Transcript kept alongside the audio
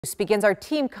This begins our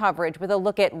team coverage with a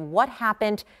look at what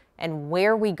happened and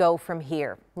where we go from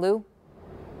here. Lou?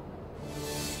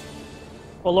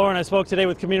 Well, Lauren, I spoke today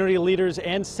with community leaders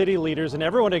and city leaders, and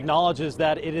everyone acknowledges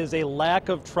that it is a lack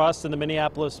of trust in the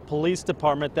Minneapolis Police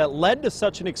Department that led to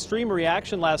such an extreme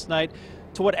reaction last night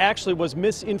to what actually was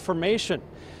misinformation.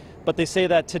 But they say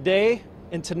that today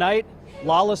and tonight,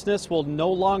 lawlessness will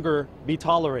no longer be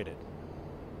tolerated.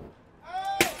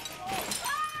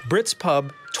 Britt's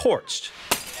Pub torched.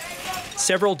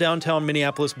 Several downtown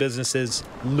Minneapolis businesses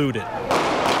looted.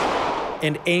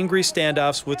 And angry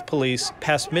standoffs with police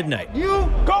past midnight. You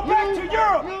go back to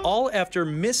Europe! All after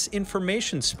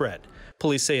misinformation spread.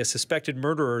 Police say a suspected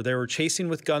murderer they were chasing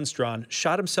with guns drawn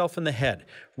shot himself in the head.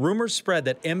 Rumors spread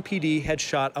that MPD had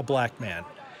shot a black man.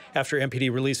 After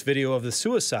MPD released video of the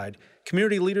suicide,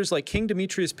 community leaders like King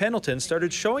Demetrius Pendleton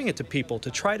started showing it to people to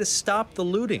try to stop the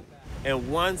looting. And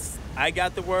once I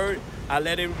got the word, I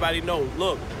let everybody know,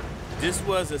 look, this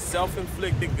was a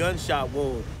self-inflicted gunshot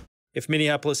wound. If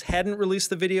Minneapolis hadn't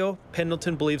released the video,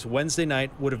 Pendleton believes Wednesday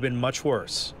night would have been much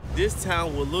worse. This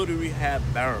town would literally have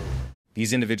burned.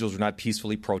 These individuals were not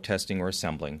peacefully protesting or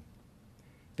assembling.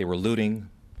 They were looting,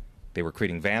 they were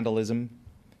creating vandalism,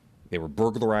 they were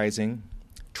burglarizing,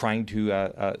 trying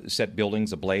to set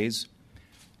buildings ablaze.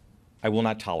 I will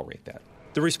not tolerate that.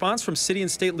 The response from city and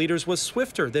state leaders was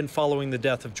swifter than following the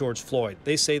death of George Floyd.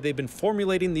 They say they've been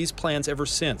formulating these plans ever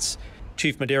since.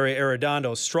 Chief Madera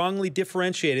Arredondo strongly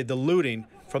differentiated the looting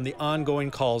from the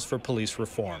ongoing calls for police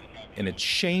reform. And it's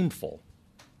shameful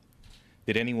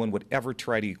that anyone would ever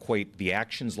try to equate the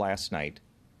actions last night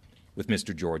with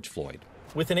Mr. George Floyd.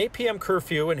 With an 8 p.m.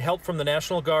 curfew and help from the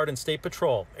National Guard and State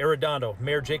Patrol, Arredondo,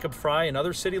 Mayor Jacob Fry, and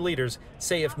other city leaders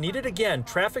say if needed again,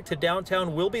 traffic to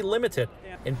downtown will be limited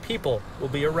and people will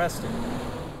be arrested.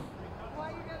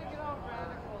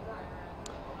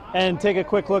 And take a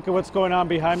quick look at what's going on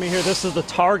behind me here. This is the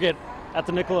Target at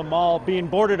the Nicolet Mall being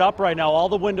boarded up right now. All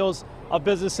the windows of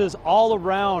businesses all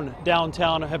around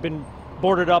downtown have been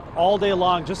boarded up all day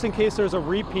long, just in case there's a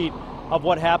repeat of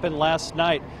what happened last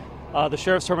night. The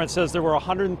sheriff's department says there were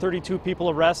 132 people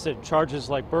arrested, charges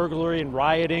like burglary and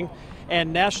rioting.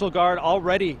 And National Guard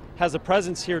already has a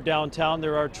presence here downtown.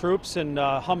 There are troops and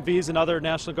Humvees and other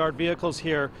National Guard vehicles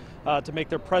here to make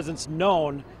their presence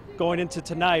known going into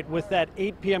tonight with that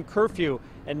 8 p.m. curfew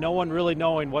and no one really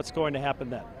knowing what's going to happen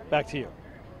then. Back to you.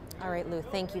 All right, Lou,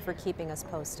 thank you for keeping us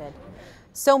posted.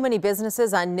 So many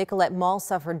businesses on Nicolet Mall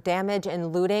suffered damage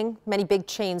and looting. Many big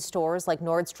chain stores like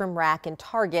Nordstrom Rack and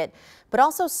Target, but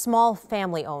also small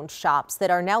family-owned shops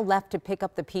that are now left to pick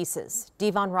up the pieces.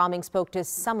 Devon Roming spoke to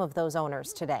some of those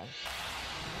owners today.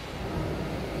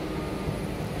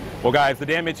 Well, guys, the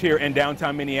damage here in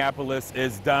downtown Minneapolis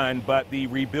is done, but the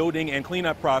rebuilding and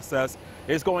cleanup process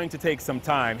is going to take some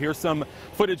time. Here's some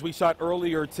footage we shot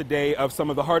earlier today of some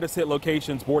of the hardest hit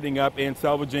locations boarding up and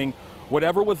salvaging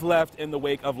whatever was left in the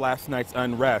wake of last night's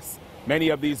unrest. Many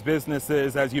of these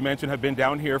businesses, as you mentioned, have been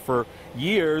down here for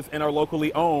years and are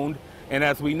locally owned, and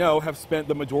as we know, have spent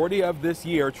the majority of this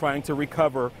year trying to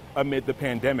recover amid the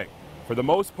pandemic. For the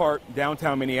most part,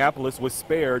 downtown Minneapolis was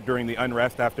spared during the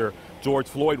unrest after George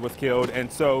Floyd was killed,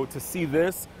 and so to see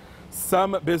this,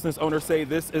 some business owners say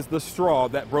this is the straw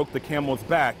that broke the camel's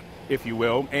back, if you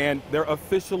will, and they're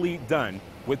officially done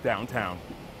with downtown.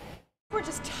 We're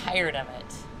just tired of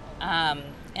it,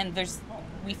 and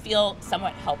we feel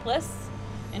somewhat helpless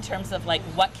in terms of like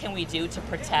what can we do to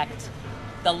protect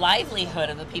the livelihood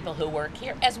of the people who work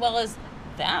here as well as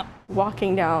them.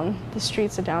 Walking down the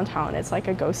streets of downtown, it's like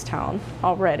a ghost town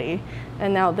already,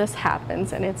 and now this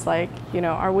happens and it's like, you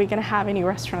know, are we going to have any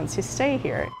restaurants to stay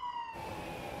here?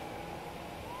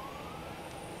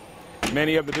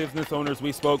 Many of the business owners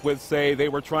we spoke with say they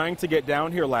were trying to get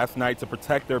down here last night to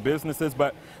protect their businesses,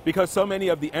 but because so many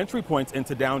of the entry points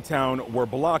into downtown were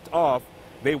blocked off,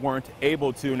 they weren't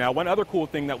able to. Now, one other cool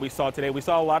thing that we saw today, we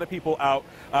saw a lot of people out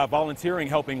volunteering,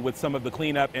 helping with some of the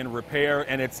cleanup and repair,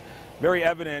 and it's very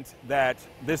evident that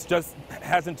this just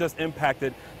hasn't just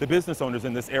impacted the business owners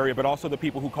in this area, but also the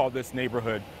people who call this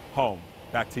neighborhood home.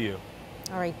 Back to you.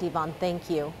 All right, Devon, thank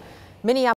you. Minneapolis